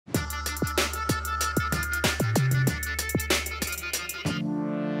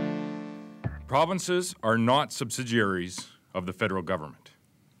Provinces are not subsidiaries of the federal government.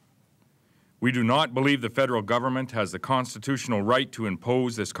 We do not believe the federal government has the constitutional right to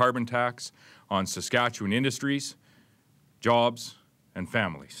impose this carbon tax on Saskatchewan industries, jobs, and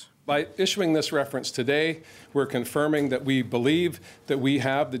families. By issuing this reference today, we're confirming that we believe that we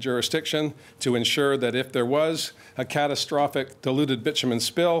have the jurisdiction to ensure that if there was a catastrophic diluted bitumen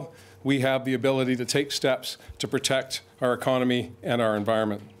spill, we have the ability to take steps to protect our economy and our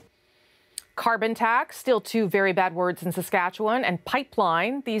environment. Carbon tax, still two very bad words in Saskatchewan, and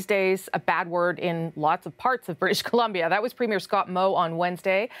pipeline, these days a bad word in lots of parts of British Columbia. That was Premier Scott Moe on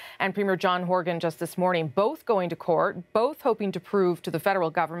Wednesday and Premier John Horgan just this morning, both going to court, both hoping to prove to the federal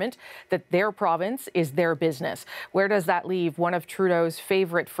government that their province is their business. Where does that leave one of Trudeau's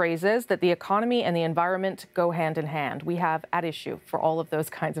favorite phrases, that the economy and the environment go hand in hand? We have at issue for all of those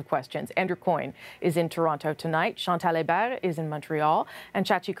kinds of questions. Andrew Coyne is in Toronto tonight, Chantal Hébert is in Montreal, and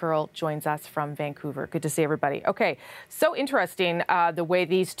Chachi Curl joins us from Vancouver. Good to see everybody. Okay, so interesting the way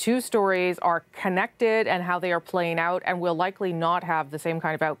these two stories are connected and how they are playing out, and will likely not have the same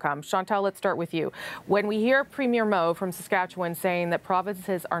kind of outcome. Chantal, let's start with you. When we hear Premier Moe from Saskatchewan saying that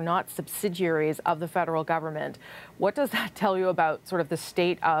provinces are not subsidiaries of the federal government, what does that tell you about sort of the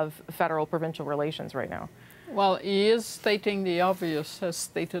state of federal-provincial relations right now? Well, he is stating the obvious, as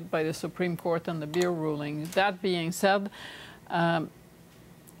stated by the Supreme Court and the Beer ruling. That being said,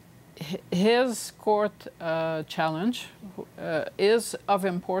 his court challenge is of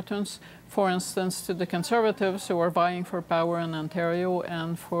importance, for instance, to the Conservatives who are vying for power in Ontario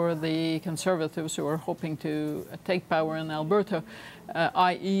and for the Conservatives who are hoping to take power in Alberta,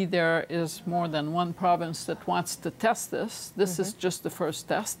 i.e. there is more than one province that wants to test this. This is just the first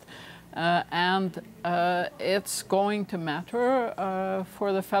test. And it's going to matter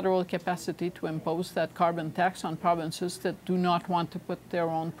for the federal capacity to impose that carbon tax on provinces that do not want to put their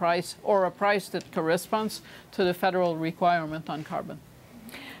own price or a price that corresponds to the federal requirement on carbon.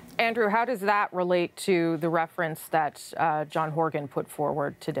 Andrew, how does that relate to the reference that John Horgan put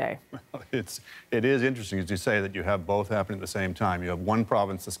forward today? Well, it is interesting, as you say, that you have both happening at the same time. You have one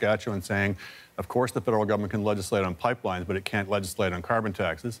province, Saskatchewan, saying, of course, the federal government can legislate on pipelines, but it can't legislate on carbon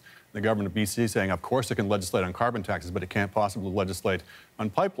taxes. The government of B.C. saying, of course, it can legislate on carbon taxes, but it can't possibly legislate on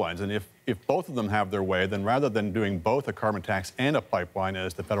pipelines. And if both of them have their way, then rather than doing both a carbon tax and a pipeline,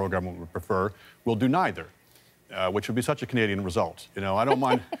 as the federal government would prefer, we'll do neither. Which would be such a Canadian result. You know, I don't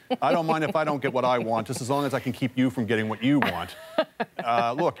mind if I don't get what I want, just as long as I can keep you from getting what you want.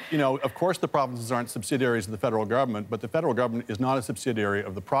 Look, you know, of course the provinces aren't subsidiaries of the federal government, but the federal government is not a subsidiary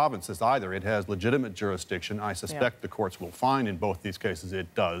of the provinces either. It has legitimate jurisdiction. I suspect the courts will find in both these cases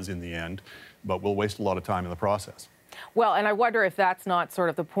it does in the end, but we'll waste a lot of time in the process. Well, and I wonder if that's not sort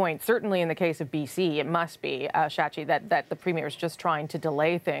of the point. Certainly in the case of BC, it must be, Chachi, that the Premier is just trying to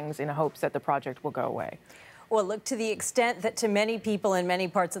delay things in hopes that the project will go away. Well, look, to the extent that to many people in many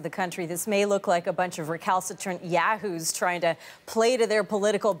parts of the country, this may look like a bunch of recalcitrant yahoos trying to play to their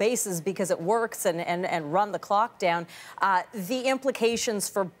political bases because it works and run the clock down. The implications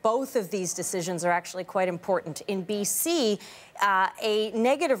for both of these decisions are actually quite important. In BC, a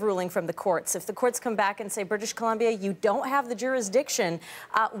negative ruling from the courts, if the courts come back and say, British Columbia, you don't have the jurisdiction,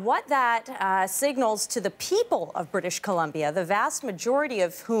 what that signals to the people of British Columbia, the vast majority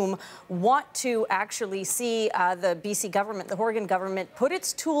of whom want to actually see the BC government, the Horgan government, put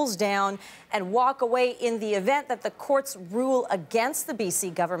its tools down and walk away in the event that the courts rule against the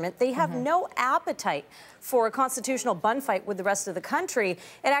BC government. They have no appetite for a constitutional bun fight with the rest of the country.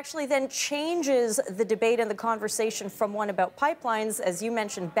 It actually then changes the debate and the conversation from one about pipelines, as you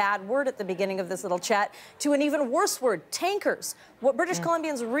mentioned, bad word at the beginning of this little chat, to an even worse word, tankers. What British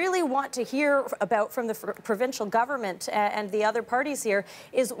Columbians really want to hear about from the provincial government and the other parties here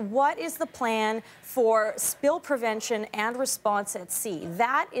is what is the plan for spill prevention and response at sea.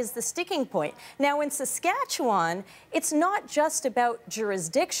 That is the sticking point. Now, in Saskatchewan, it's not just about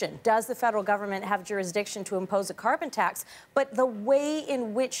jurisdiction. Does the federal government have jurisdiction to impose a carbon tax? But the way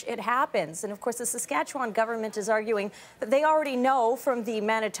in which it happens. And of course, the Saskatchewan government is arguing that they already know from the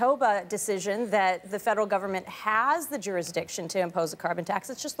Manitoba decision that the federal government has the jurisdiction to impose a carbon tax.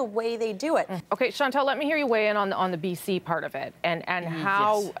 It's just the way they do it. Okay, Chantal, let me hear you weigh in on the BC part of it and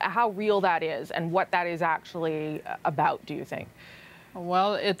how real that is and what that is actually about, do you think?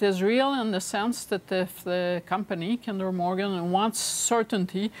 Well, it is real in the sense that if the company, Kinder Morgan, wants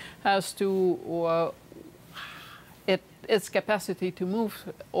certainty as to its capacity to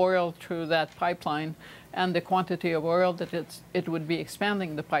move oil through that pipeline, and the quantity of oil that it would be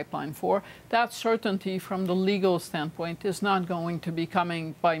expanding the pipeline for. That certainty from the legal standpoint is not going to be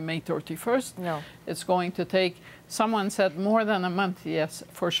coming by May 31st. No. It's going to take, someone said more than a month. Yes,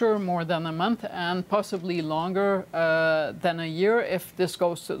 for sure more than a month, and possibly longer than a year if this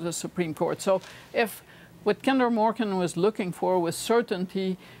goes to the Supreme Court. So if what Kinder Morgan was looking for was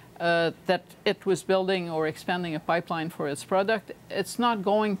certainty that it was building or expanding a pipeline for its product, it's not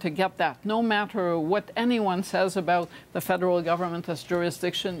going to get that. No matter what anyone says about the federal government as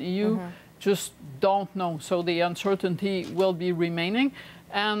jurisdiction, you just don't know. So the uncertainty will be remaining.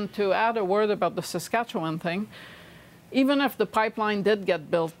 And to add a word about the Saskatchewan thing, even if the pipeline did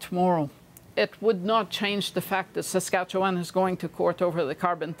get built tomorrow, it would not change the fact that Saskatchewan is going to court over the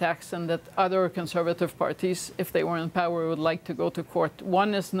carbon tax, and that other Conservative parties, if they were in power, would like to go to court.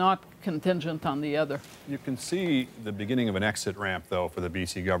 One is not contingent on the other. You can see the beginning of an exit ramp, though, for the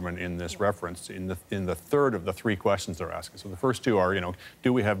BC government in this reference, in the third of the three questions they're asking. So the first two are,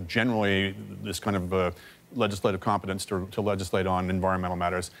 do we have generally this kind of legislative competence to legislate on environmental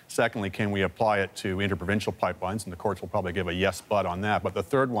matters? Secondly, can we apply it to interprovincial pipelines? And the courts will probably give a yes, but on that. But the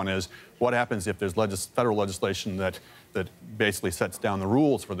third one is, what happens if there's federal legislation that basically sets down the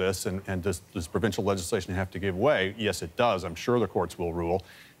rules for this, and does provincial legislation have to give way? Yes, it does. I'm sure the courts will rule.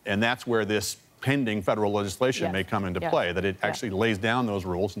 And that's where this pending federal legislation may come into play, that it actually lays down those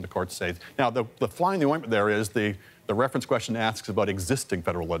rules and the courts say. Now, the fly in the ointment there is the reference question asks about existing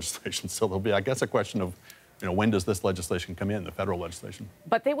federal legislation. So there'll be, I guess, a question of, when does this legislation come in, the federal legislation?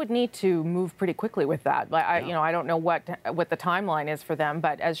 But they would need to move pretty quickly with that. I don't know what the timeline is for them,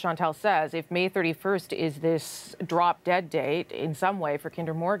 but as Chantal says, if May 31st is this drop-dead date in some way for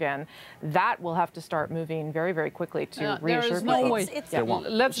Kinder Morgan, that will have to start moving very, very quickly to reassure people. There is no way.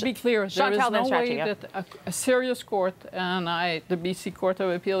 Let's be clear. There is no way that a serious court, and the BC Court of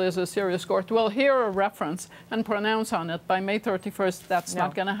Appeal is a serious court, will hear a reference and pronounce on it by May 31st. That's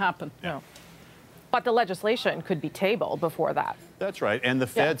not going to happen. No. But the legislation could be tabled before that. That's right. And the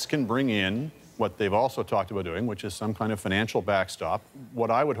feds can bring in what they've also talked about doing, which is some kind of financial backstop. What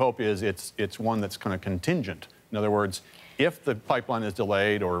I would hope is it's one that's kind of contingent. In other words, if the pipeline is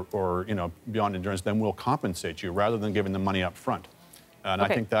delayed or beyond endurance, then we'll compensate you rather than giving the money up front. And I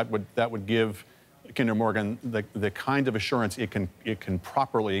think that would give Kinder Morgan the kind of assurance it can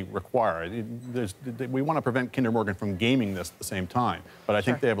properly require. We want to prevent Kinder Morgan from gaming this at the same time, but I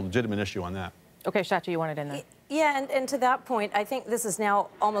think they have a legitimate issue on that. Okay, Shachi, you wanted in there. Yeah, and to that point, I think this is now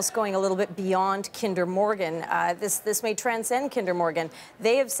almost going a little bit beyond Kinder Morgan. This may transcend Kinder Morgan.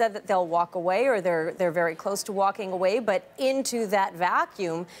 They have said that they'll walk away, or they're very close to walking away, but into that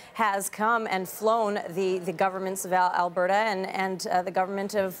vacuum has come and flown the governments of Alberta and the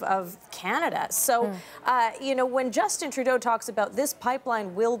government of Canada. So, when Justin Trudeau talks about this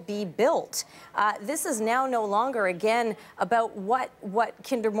pipeline will be built, this is now no longer, again, about what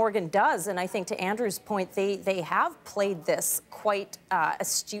Kinder Morgan does. And I think to Andrew's point, they have played this quite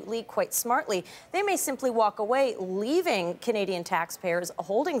astutely, quite smartly. They may simply walk away, leaving Canadian taxpayers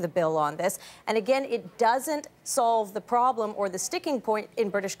holding the bill on this. And again, it doesn't solve the problem or the sticking point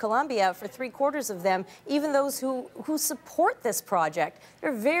in British Columbia for 3/4 of them, even those who support this project.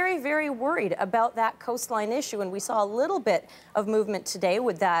 They're very, very worried about that coastline issue. And we saw a little bit of movement today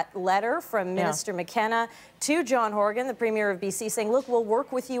with that letter from Minister McKenna to John Horgan, the Premier of BC, saying, look, we'll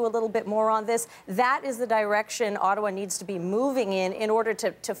work with you a little bit more on this. That is the direction Ottawa needs to be moving in order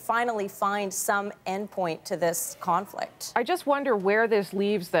to finally find some endpoint to this conflict. I just wonder where this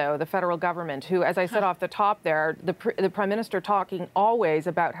leaves, though, the federal government, who, as I said off the top there, the Prime Minister talking always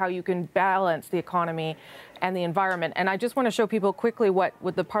about how you can balance the economy and the environment. And I just want to show people quickly what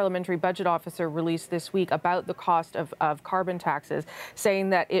the Parliamentary Budget Officer released this week about the cost of carbon taxes,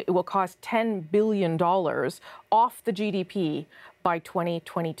 saying that it will cost $10 billion off the GDP by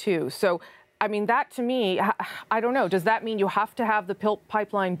 2022. So, I mean, that to me, I don't know, does that mean you have to have the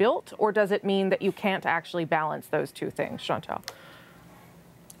pipeline built, or does it mean that you can't actually balance those two things? Chantal?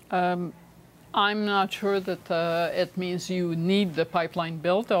 I'm not sure that it means you need the pipeline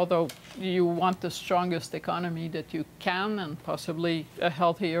built, although you want the strongest economy that you can, and possibly a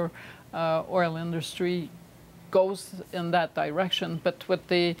healthier oil industry goes in that direction. But what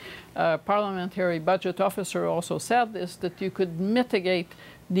the Parliamentary Budget Officer also said is that you could mitigate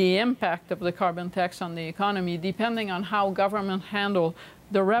the impact of the carbon tax on the economy depending on how government handle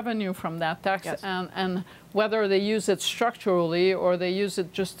the revenue from that tax, and whether they use it structurally or they use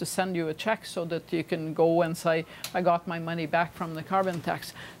it just to send you a check so that you can go and say, I got my money back from the carbon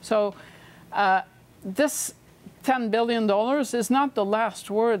tax. So this $10 billion is not the last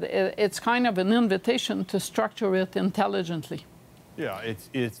word. It's kind of an invitation to structure it intelligently. Yeah,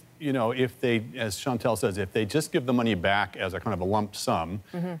 you know, if they, as Chantal says, if they just give the money back as a kind of a lump sum,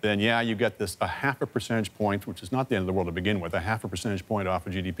 then yeah, you get this a 0.5 percentage point, which is not the end of the world to begin with, a 0.5 percentage point off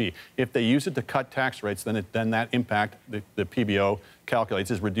of GDP. If they use it to cut tax rates, then that impact, the PBO calculates,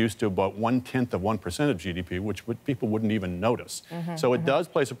 is reduced to about 1/10 of 1% of GDP, which people wouldn't even notice. So it does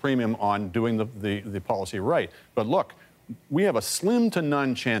place a premium on doing the policy right. But look, we have a slim to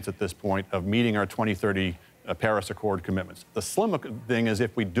none chance at this point of meeting our 2030 Paris Accord commitments. The slim thing is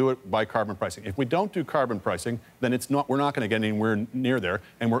if we do it by carbon pricing. If we don't do carbon pricing, then we're not going to get anywhere near there,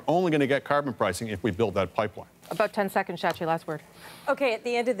 and we're only going to get carbon pricing if we build that pipeline. About 10 seconds, Shachi, last word. Okay, at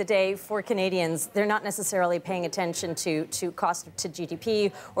the end of the day, for Canadians, they're not necessarily paying attention to cost to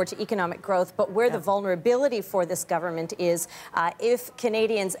GDP or to economic growth, but where the vulnerability for this government is, if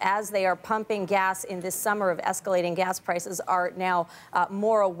Canadians, as they are pumping gas in this summer of escalating gas prices, are now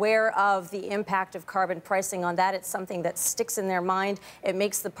more aware of the impact of carbon pricing on that, it's something that sticks in their mind. It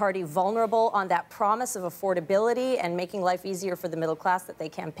makes the party vulnerable on that promise of affordability and making life easier for the middle class that they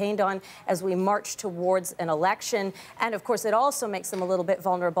campaigned on as we march towards an election. And of course, it also makes them a little bit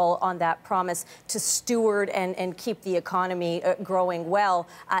vulnerable on that promise to steward and keep the economy growing well.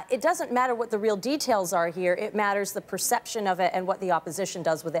 It doesn't matter what the real details are here. It matters the perception of it and what the opposition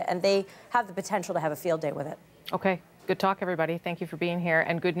does with it. And they have the potential to have a field day with it. Okay. Good talk, everybody. Thank you for being here.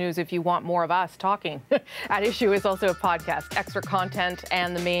 And good news if you want more of us talking. At Issue is also a podcast, extra content,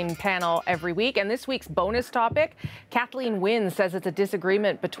 and the main panel every week. And this week's bonus topic, Kathleen Wynne says it's a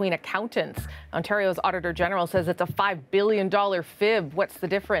disagreement between accountants. Ontario's Auditor General says it's a $5 billion fib. What's the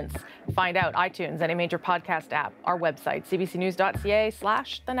difference? Find out. iTunes, any major podcast app, our website,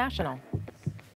 cbcnews.ca/thenational.